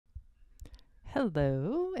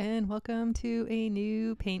Hello and welcome to a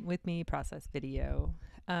new Paint With Me process video.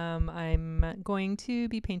 I'm going to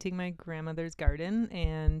be painting my grandmother's garden,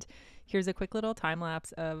 and here's a quick little time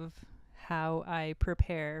lapse of how I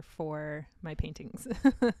prepare for my paintings.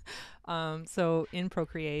 So in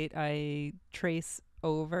Procreate, I trace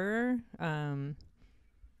over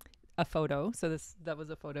a photo. So that was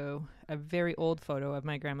a photo, a very old photo of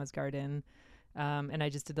my grandma's garden. And I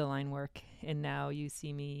just did the line work, and now you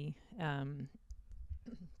see me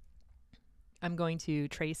I'm going to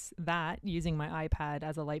trace that using my iPad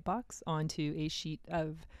as a light box onto a sheet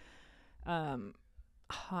of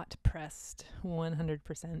hot pressed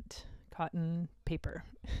 100% cotton paper.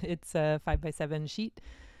 It's a 5x7 sheet.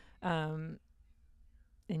 And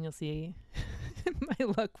you'll see my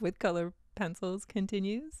luck with color pencils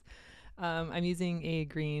continues. I'm using a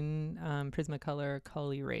green Prismacolor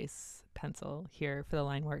Color Erase pencil here for the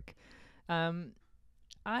line work.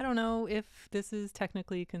 I don't know if this is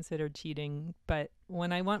technically considered cheating, but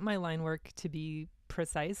when I want my line work to be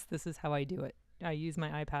precise, this is how I do it. I use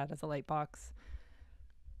my iPad as a light box.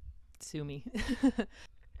 Sue me.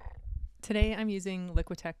 Today I'm using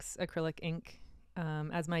Liquitex Acrylic Ink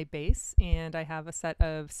as my base, and I have a set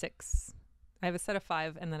of 6. I have a set of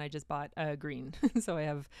 5, and then I just bought a green. So I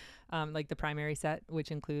have like the primary set,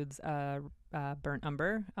 which includes burnt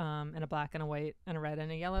umber and a black and a white and a red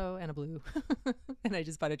and a yellow and a blue. And I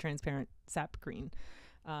just bought a transparent sap green,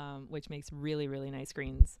 which makes really, really nice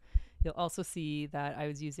greens. You'll also see that I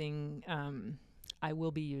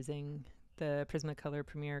will be using the Prismacolor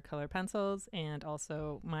Premier Color pencils, and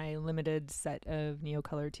also my limited set of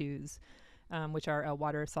Neocolor 2s, which are a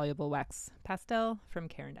water-soluble wax pastel from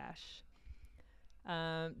Caran.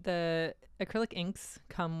 The acrylic inks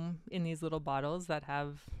come in these little bottles that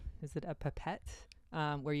have, is it a pipette,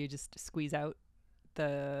 where you just squeeze out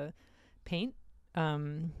the paint,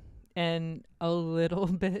 and a little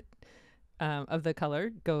bit of the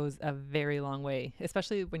color goes a very long way,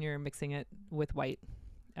 especially when you're mixing it with white.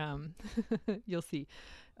 You'll see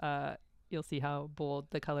how bold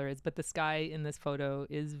the color is, but the sky in this photo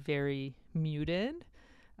is very muted.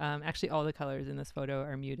 Actually, all the colors in this photo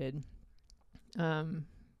are muted.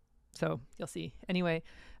 So you'll see. Anyway,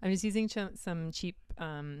 I'm just using some cheap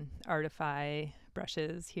Artify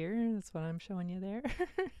brushes here. That's what I'm showing you there.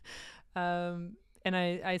 And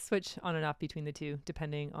I switch on and off between the two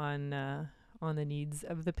depending on the needs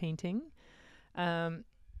of the painting. In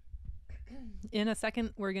a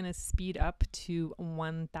second, we're going to speed up to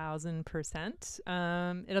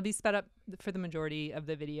 1000%. It'll be sped up for the majority of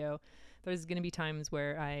the video. There's going to be times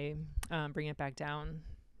where I bring it back down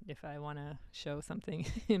if I want to show something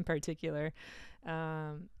in particular.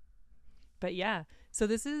 But yeah, so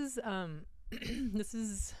this is this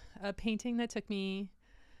is a painting that took me,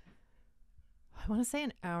 I want to say,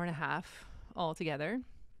 an hour and a half altogether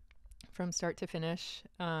from start to finish.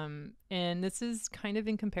 And this is kind of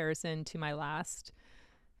in comparison to my last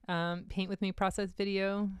Paint With Me process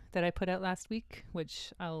video that I put out last week,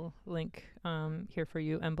 which I'll link here for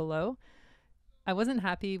you and below. I wasn't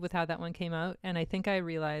happy with how that one came out, and I think I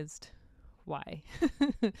realized why.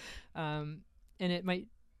 And it might,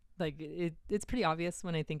 like, it's pretty obvious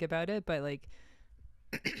when I think about it, but like,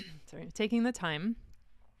 sorry, taking the time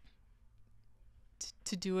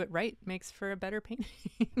to do it right makes for a better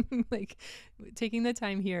painting. Like, taking the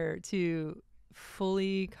time here to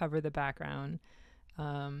fully cover the background,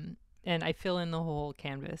 and I fill in the whole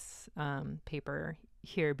canvas paper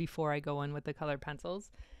here before I go in with the colored pencils.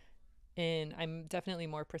 And I'm definitely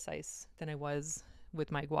more precise than I was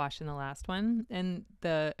with my gouache in the last one. And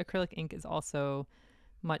the acrylic ink is also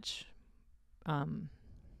much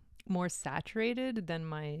more saturated than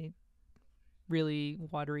my really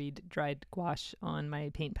watery dried gouache on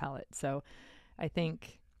my paint palette. So I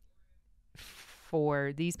think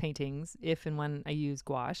for these paintings, if and when I use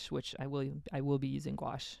gouache, which I will be using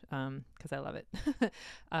gouache because I love it,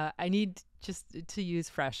 I need just to use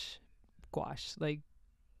fresh gouache. Like,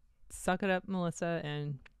 suck it up, Melissa,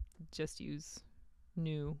 and just use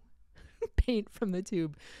new paint from the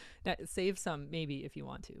tube. Now, save some maybe if you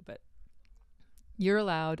want to, but you're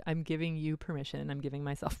allowed. I'm giving you permission. I'm giving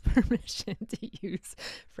myself permission to use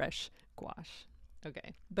fresh gouache.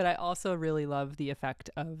 Okay. But I also really love the effect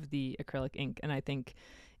of the acrylic ink, and I think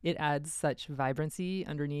it adds such vibrancy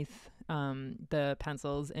underneath the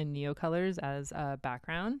pencils and Neocolors as a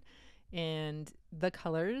background. And the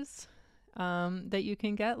colors that you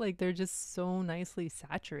can get, like, they're just so nicely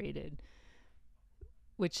saturated,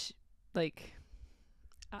 which, like,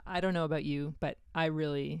 I don't know about you, but I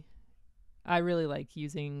really like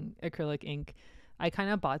using acrylic ink. I kind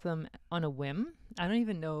of bought them on a whim. I don't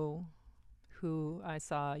even know who I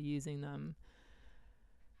saw using them.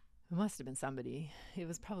 It must have been somebody. It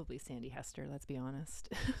was probably Sandy Hester, let's be honest.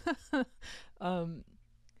 um,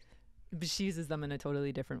 but she uses them in a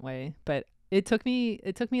totally different way. But it took me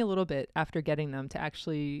a little bit after getting them to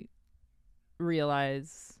actually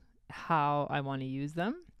realize how I want to use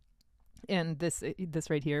them. And this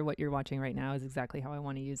right here, what you're watching right now, is exactly how I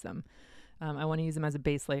want to use them. I want to use them as a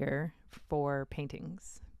base layer for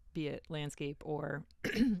paintings, be it landscape or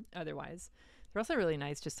otherwise. They're also really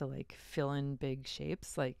nice just to like fill in big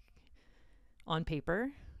shapes, like on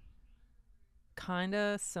paper, kind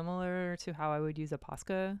of similar to how I would use a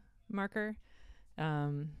Posca marker,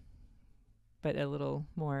 um, but a little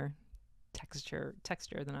more texture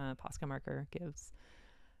than a Posca marker gives.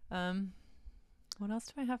 What else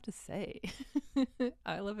do I have to say?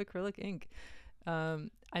 I love acrylic ink.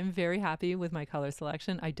 I'm very happy with my color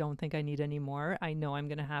selection. I don't think I need any more. I know I'm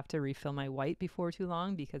going to have to refill my white before too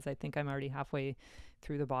long because I think I'm already halfway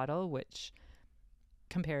through the bottle, which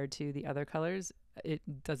compared to the other colors, it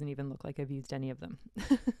doesn't even look like I've used any of them.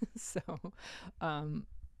 So,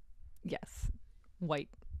 yes, white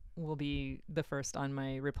will be the first on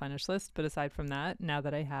my replenish list. But aside from that, now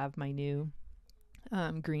that I have my new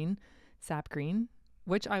green, sap green,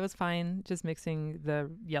 which I was fine just mixing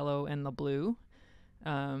the yellow and the blue,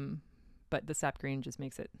 but the sap green just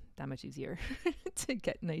makes it that much easier to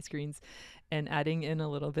get nice greens, and adding in a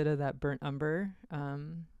little bit of that burnt umber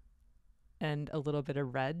and a little bit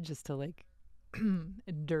of red just to like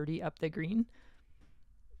dirty up the green.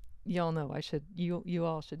 Y'all know you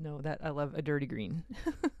all should know that I love a dirty green.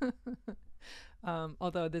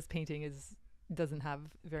 Although this painting doesn't have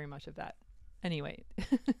very much of that. Anyway,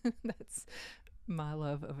 that's my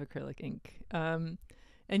love of acrylic ink. And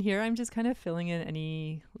here I'm just kind of filling in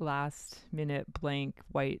any last minute blank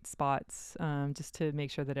white spots, just to make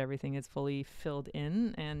sure that everything is fully filled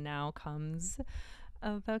in. And now comes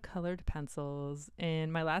the colored pencils.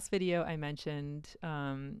 In my last video, I mentioned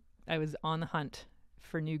I was on the hunt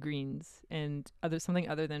for new greens and something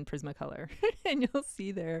other than Prismacolor. And you'll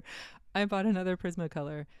see there, I bought another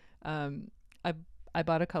Prismacolor. I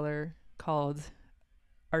bought a color called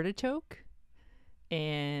Artichoke,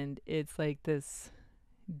 and it's like this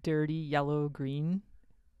dirty yellow green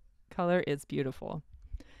color. It's beautiful.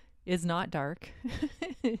 It's not dark.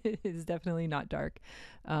 It's definitely not dark.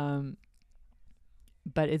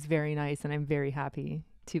 But it's very nice, and I'm very happy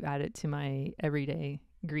to add it to my everyday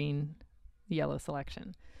green yellow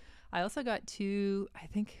selection. I also got two, I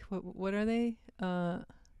think, what are they?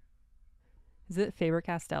 Is it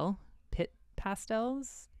Faber-Castell Pitt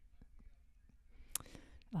pastels?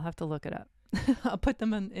 I'll have to look it up. I'll put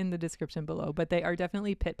them in the description below, but they are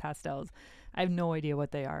definitely Pitt pastels. I have no idea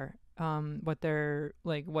what they are, what their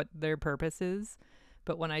purpose is.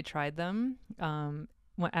 But when I tried them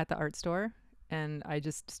at the art store and I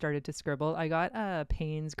just started to scribble, I got a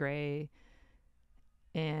Paynes gray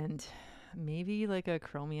and maybe like a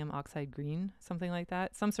chromium oxide green, something like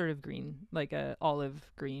that. Some sort of green, like a olive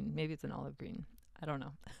green. Maybe it's an olive green. I don't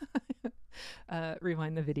know.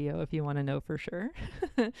 Rewind the video if you want to know for sure.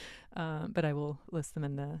 But I will list them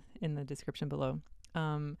in the description below.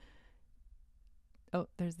 Oh,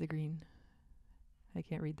 there's the green. I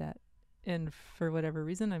can't read that. And for whatever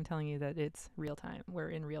reason, I'm telling you that it's real time.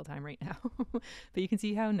 We're in real time right now. But you can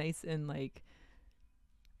see how nice and like,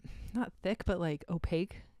 not thick, but like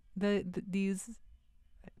opaque these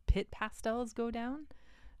Pitt pastels go down.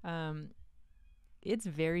 It's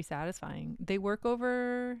very satisfying. They work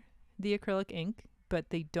over the acrylic ink, but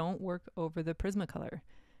they don't work over the Prismacolor,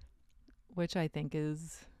 which I think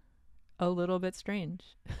is a little bit strange.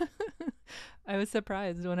 I was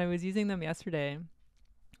surprised when I was using them yesterday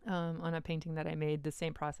on a painting that I made, the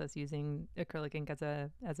same process using acrylic ink as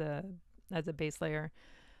a base layer.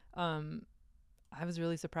 I was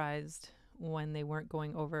really surprised when they weren't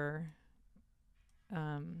going over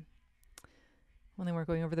the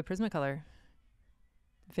Prismacolor.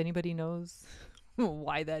 If anybody knows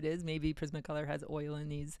why that is, maybe Prismacolor has oil in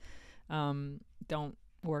these. Don't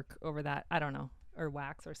work over that. I don't know, or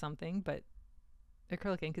wax or something, but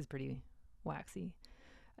acrylic ink is pretty waxy.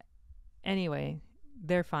 Anyway,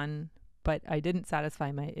 they're fun, but I didn't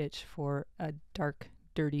satisfy my itch for a dark,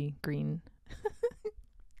 dirty green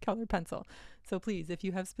color pencil. So please, if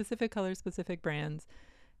you have specific colors, specific brands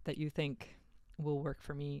that you think will work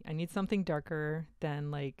for me, I need something darker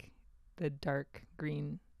than like the dark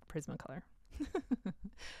green Prismacolor.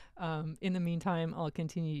 In the meantime, I'll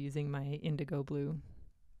continue using my indigo blue.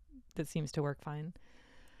 That seems to work fine.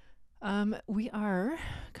 We are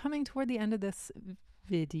coming toward the end of this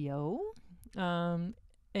video.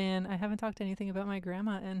 And I haven't talked anything about my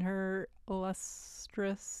grandma and her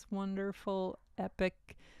illustrious, wonderful,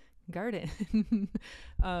 epic garden.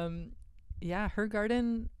 Yeah, her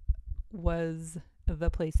garden was the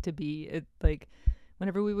place to be. It like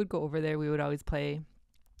whenever we would go over there, we would always play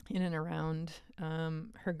in and around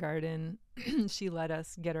her garden. She let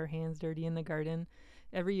us get our hands dirty in the garden.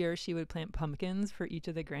 Every year she would plant pumpkins for each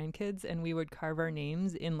of the grandkids, and we would carve our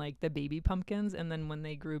names in like the baby pumpkins, and then when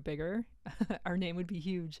they grew bigger, our name would be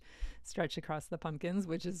huge stretched across the pumpkins,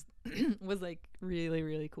 which is was like really,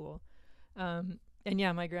 really cool. And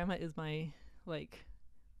yeah, my grandma is my like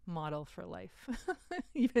model for life.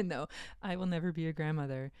 Even though I will never be a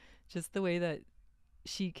grandmother, just the way that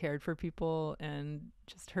she cared for people and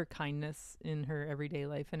just her kindness in her everyday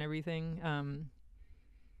life and everything.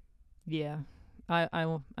 Yeah,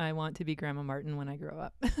 I want to be Grandma Martin when I grow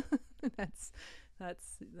up. that's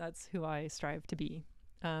that's who I strive to be.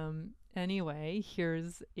 Anyway,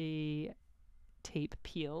 here's a tape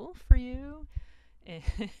peel for you. And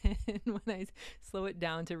when I slow it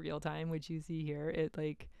down to real time, which you see here, it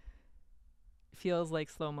like feels like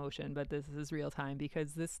slow motion, but this is real time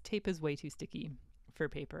because this tape is way too sticky for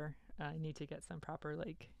paper. I need to get some proper,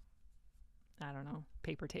 like, I don't know,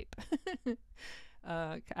 paper tape.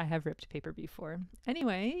 I have ripped paper before.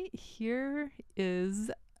 Anyway, here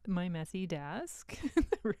is my messy desk,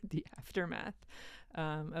 the aftermath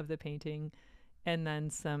of the painting, and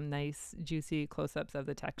then some nice juicy close-ups of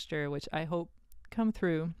the texture, which I hope come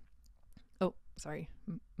through. Oh, sorry,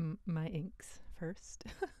 my inks first.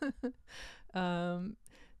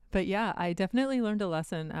 But yeah, I definitely learned a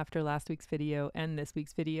lesson after last week's video and this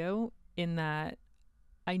week's video in that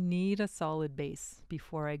I need a solid base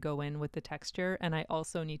before I go in with the texture, and I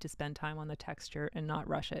also need to spend time on the texture and not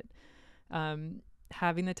rush it.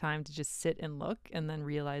 Having the time to just sit and look and then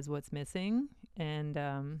realize what's missing.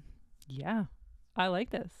 And yeah, I like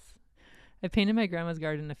this. I've painted my grandma's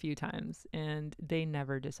garden a few times and they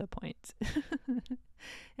never disappoint.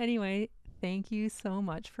 Anyway, thank you so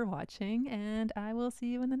much for watching, and I will see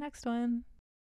you in the next one.